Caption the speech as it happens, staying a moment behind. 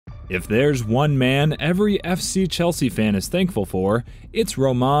If there's one man every FC Chelsea fan is thankful for, it's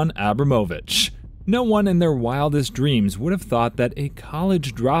Roman Abramovich. No one in their wildest dreams would have thought that a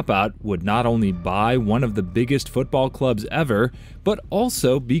college dropout would not only buy one of the biggest football clubs ever, but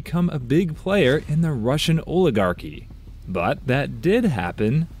also become a big player in the Russian oligarchy. But that did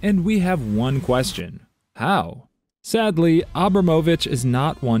happen, and we have one question: how? Sadly, Abramovich is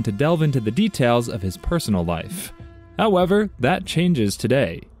not one to delve into the details of his personal life. However, that changes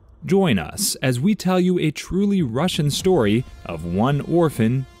today. Join us as we tell you a truly Russian story of one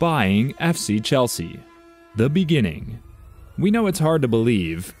orphan buying FC Chelsea. The beginning. We know it's hard to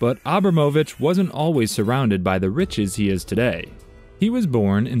believe, but Abramovich wasn't always surrounded by the riches he is today. He was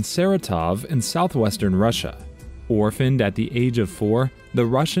born in Saratov in southwestern Russia. Orphaned at the age of 4, the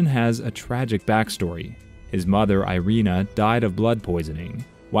Russian has a tragic backstory. His mother, Irina, died of blood poisoning,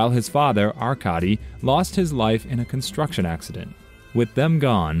 while his father, Arkady, lost his life in a construction accident. With them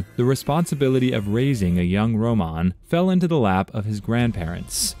gone, the responsibility of raising a young Roman fell into the lap of his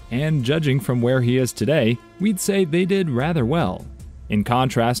grandparents, and judging from where he is today, we'd say they did rather well. In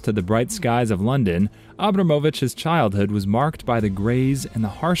contrast to the bright skies of London, Abramovich's childhood was marked by the grays and the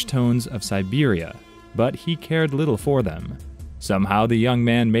harsh tones of Siberia, but he cared little for them. Somehow the young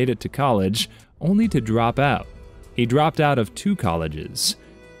man made it to college, only to drop out. He dropped out of 2 colleges.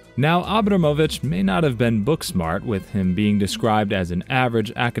 Now, Abramovich may not have been book smart, with him being described as an average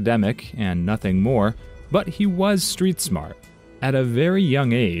academic and nothing more, but he was street smart. At a very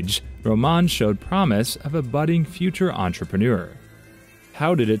young age, Roman showed promise of a budding future entrepreneur.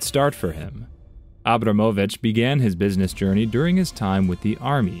 How did it start for him? Abramovich began his business journey during his time with the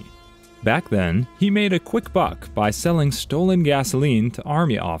army. Back then, he made a quick buck by selling stolen gasoline to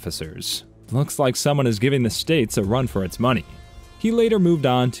army officers. Looks like someone is giving the States a run for its money. He later moved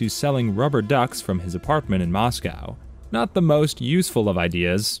on to selling rubber ducks from his apartment in Moscow. Not the most useful of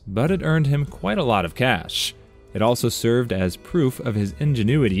ideas, but it earned him quite a lot of cash. It also served as proof of his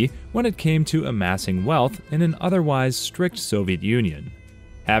ingenuity when it came to amassing wealth in an otherwise strict Soviet Union.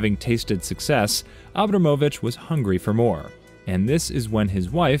 Having tasted success, Abramovich was hungry for more, and this is when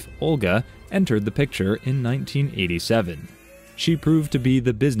his wife, Olga, entered the picture in 1987. She proved to be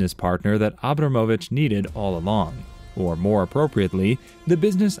the business partner that Abramovich needed all along, or more appropriately, the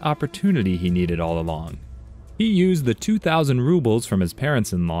business opportunity he needed all along. He used the 2,000 rubles from his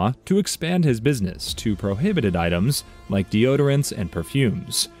parents-in-law to expand his business to prohibited items like deodorants and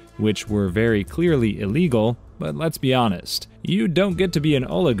perfumes, which were very clearly illegal, but let's be honest, you don't get to be an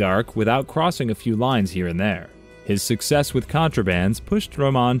oligarch without crossing a few lines here and there. His success with contrabands pushed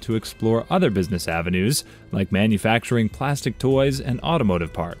Roman to explore other business avenues, like manufacturing plastic toys and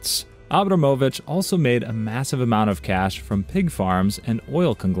automotive parts. Abramovich also made a massive amount of cash from pig farms and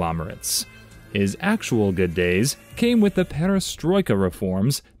oil conglomerates. His actual good days came with the perestroika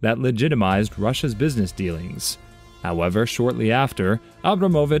reforms that legitimized Russia's business dealings. However, shortly after,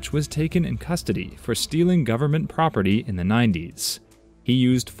 Abramovich was taken in custody for stealing government property in the 90s. He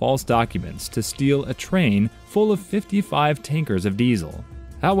used false documents to steal a train full of 55 tankers of diesel.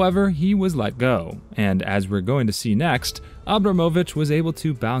 However, he was let go, and as we're going to see next, Abramovich was able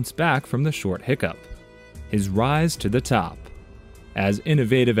to bounce back from the short hiccup. His rise to the top. As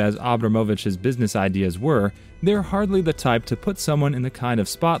innovative as Abramovich's business ideas were, they're hardly the type to put someone in the kind of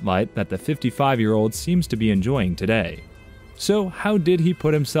spotlight that the 55-year-old seems to be enjoying today. So how did he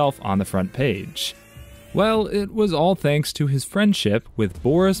put himself on the front page? Well, it was all thanks to his friendship with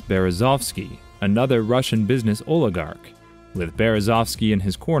Boris Berezovsky, another Russian business oligarch. With Berezovsky in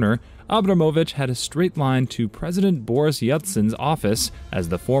his corner, Abramovich had a straight line to President Boris Yeltsin's office, as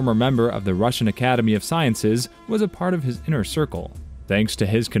the former member of the Russian Academy of Sciences was a part of his inner circle. Thanks to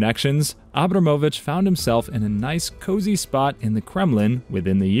his connections, Abramovich found himself in a nice, cozy spot in the Kremlin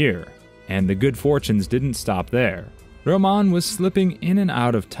within the year. And the good fortunes didn't stop there. Roman was slipping in and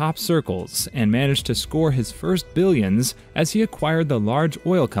out of top circles and managed to score his first billions as he acquired the large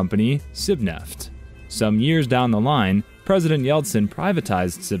oil company Sibneft. Some years down the line, President Yeltsin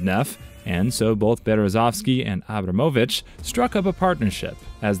privatized Sibneft, and so both Berezovsky and Abramovich struck up a partnership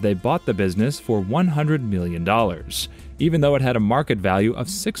as they bought the business for $100 million, even though it had a market value of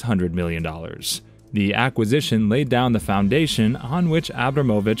 $600 million. The acquisition laid down the foundation on which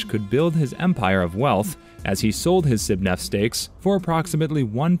Abramovich could build his empire of wealth, as he sold his Sibneft stakes for approximately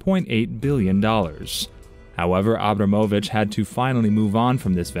 $1.8 billion. However, Abramovich had to finally move on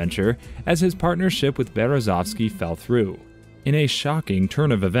from this venture as his partnership with Berezovsky fell through. In a shocking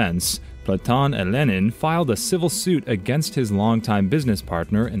turn of events, Platon Elenin filed a civil suit against his longtime business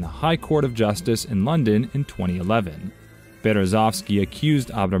partner in the High Court of Justice in London in 2011. Berezovsky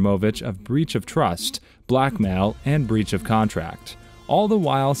accused Abramovich of breach of trust, blackmail, and breach of contract, all the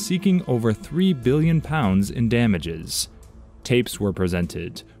while seeking over £3 billion in damages. Tapes were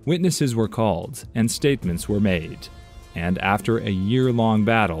presented, witnesses were called, and statements were made. And after a year-long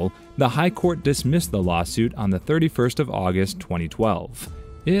battle, the High Court dismissed the lawsuit on the 31st of August 2012.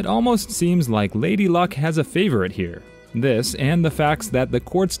 It almost seems like Lady Luck has a favorite here. This, and the facts that the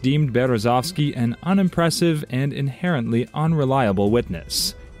courts deemed Berezovsky an unimpressive and inherently unreliable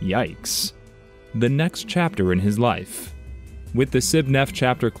witness. Yikes. The next chapter in his life. With the Sibnev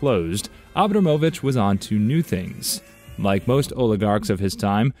chapter closed, Abramovich was on to new things. Like most oligarchs of his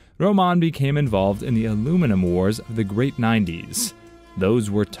time, Roman became involved in the aluminum wars of the great 90s. Those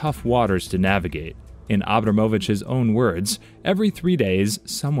were tough waters to navigate. In Abramovich's own words, every 3 days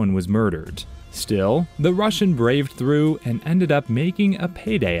someone was murdered. Still, the Russian braved through and ended up making a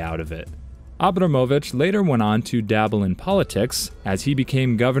payday out of it. Abramovich later went on to dabble in politics as he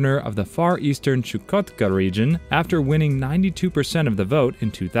became governor of the far eastern Chukotka region after winning 92% of the vote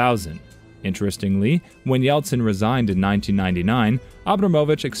in 2000. Interestingly, when Yeltsin resigned in 1999,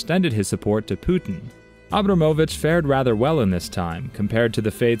 Abramovich extended his support to Putin. Abramovich fared rather well in this time compared to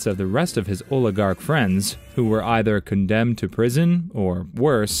the fates of the rest of his oligarch friends, who were either condemned to prison or,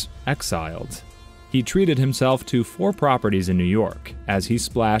 worse, exiled. He treated himself to 4 properties in New York, as he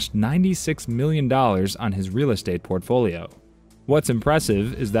splashed $96 million on his real estate portfolio. What's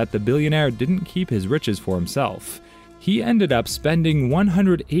impressive is that the billionaire didn't keep his riches for himself. He ended up spending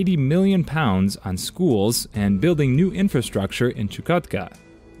 £180 million on schools and building new infrastructure in Chukotka.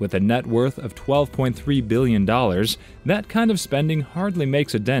 With a net worth of $12.3 billion, that kind of spending hardly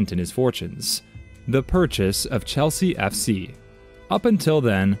makes a dent in his fortunes. The purchase of Chelsea FC. Up until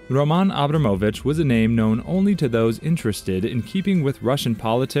then, Roman Abramovich was a name known only to those interested in keeping with Russian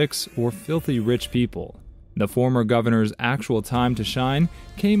politics or filthy rich people. The former governor's actual time to shine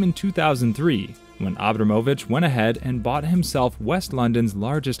came in 2003, when Abramovich went ahead and bought himself West London's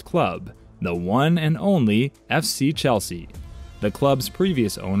largest club, the one and only FC Chelsea. The club's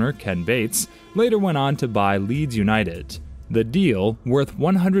previous owner, Ken Bates, later went on to buy Leeds United. The deal, worth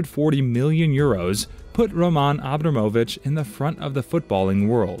 €140 million, put Roman Abramovich in the front of the footballing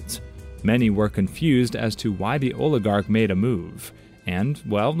world. Many were confused as to why the oligarch made a move. And,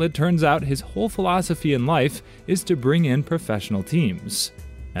 well, it turns out his whole philosophy in life is to bring in professional teams.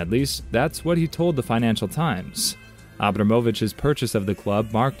 At least, that's what he told the Financial Times. Abramovich's purchase of the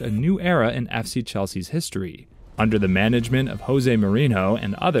club marked a new era in FC Chelsea's history. Under the management of Jose Mourinho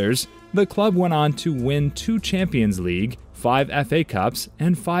and others, the club went on to win 2 Champions League, 5 FA Cups,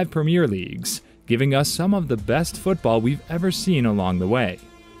 and 5 Premier Leagues, giving us some of the best football we've ever seen along the way.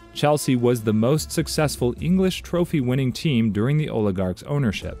 Chelsea was the most successful English trophy-winning team during the oligarch's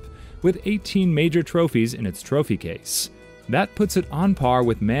ownership, with 18 major trophies in its trophy case. That puts it on par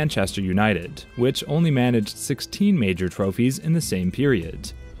with Manchester United, which only managed 16 major trophies in the same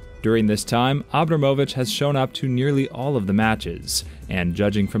period. During this time, Abramovich has shown up to nearly all of the matches, and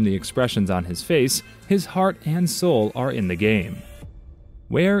judging from the expressions on his face, his heart and soul are in the game.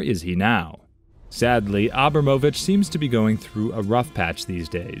 Where is he now? Sadly, Abramovich seems to be going through a rough patch these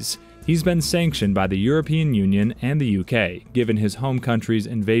days. He's been sanctioned by the European Union and the UK, given his home country's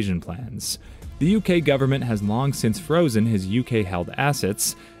invasion plans. The UK government has long since frozen his UK-held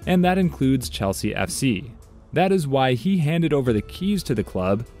assets, and that includes Chelsea FC. That is why he handed over the keys to the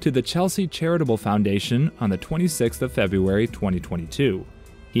club to the Chelsea Charitable Foundation on the 26th of February 2022.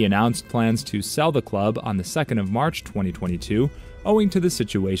 He announced plans to sell the club on the 2nd of March 2022, owing to the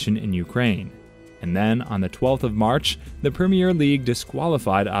situation in Ukraine. And then, on the 12th of March, the Premier League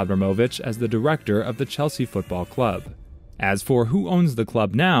disqualified Abramovich as the director of the Chelsea Football Club. As for who owns the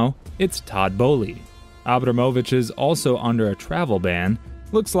club now, it's Todd Boehly. Abramovich is also under a travel ban.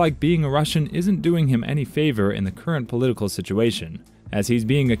 Looks like being a Russian isn't doing him any favor in the current political situation, as he's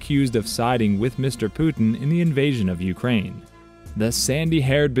being accused of siding with Mr. Putin in the invasion of Ukraine. The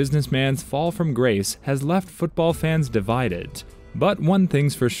sandy-haired businessman's fall from grace has left football fans divided. But one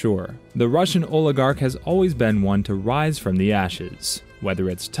thing's for sure, the Russian oligarch has always been one to rise from the ashes, whether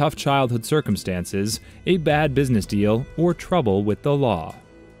it's tough childhood circumstances, a bad business deal, or trouble with the law.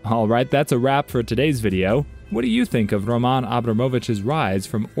 Alright, that's a wrap for today's video. What do you think of Roman Abramovich's rise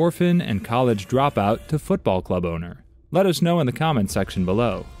from orphan and college dropout to football club owner? Let us know in the comments section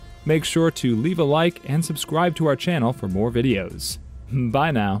below. Make sure to leave a like and subscribe to our channel for more videos.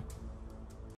 Bye now.